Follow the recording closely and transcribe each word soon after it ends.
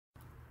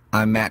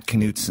I'm Matt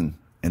Knudsen,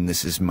 and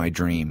this is my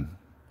dream.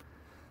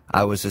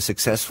 I was a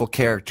successful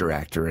character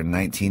actor in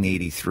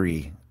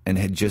 1983 and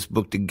had just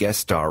booked a guest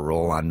star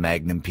role on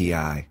Magnum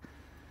P.I.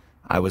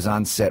 I was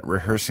on set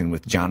rehearsing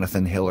with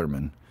Jonathan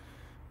Hillerman.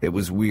 It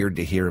was weird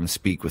to hear him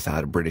speak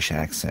without a British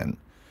accent.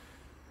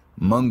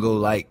 "Mungo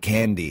like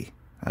candy,"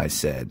 I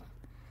said.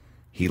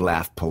 He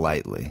laughed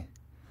politely.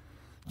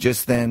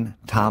 Just then,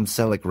 Tom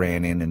Selleck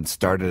ran in and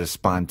started a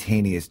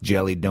spontaneous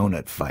jelly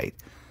donut fight.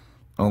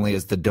 Only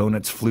as the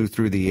donuts flew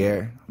through the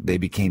air, they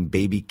became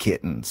baby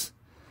kittens.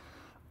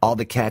 All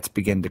the cats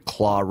began to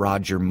claw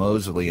Roger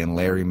Mosley and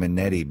Larry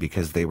Manetti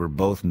because they were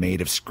both made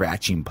of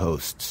scratching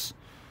posts.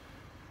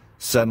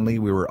 Suddenly,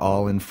 we were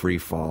all in free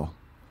fall.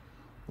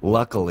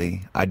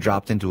 Luckily, I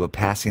dropped into a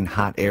passing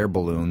hot air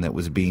balloon that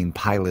was being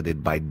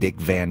piloted by Dick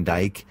Van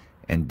Dyke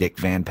and Dick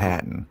Van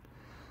Patten.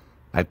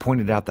 I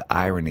pointed out the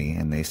irony,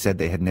 and they said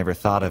they had never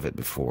thought of it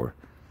before,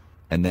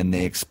 and then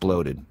they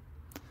exploded.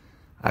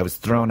 I was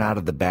thrown out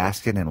of the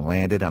basket and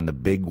landed on the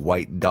big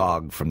white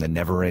dog from the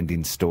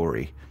never-ending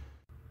story.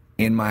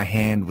 In my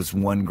hand was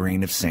 1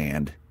 grain of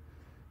sand.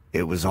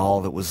 It was all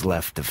that was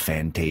left of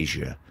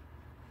Fantasia.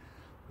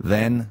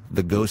 Then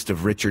the ghost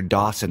of Richard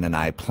Dawson and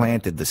I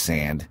planted the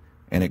sand,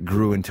 and it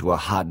grew into a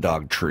hot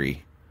dog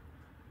tree.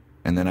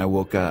 And then I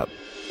woke up.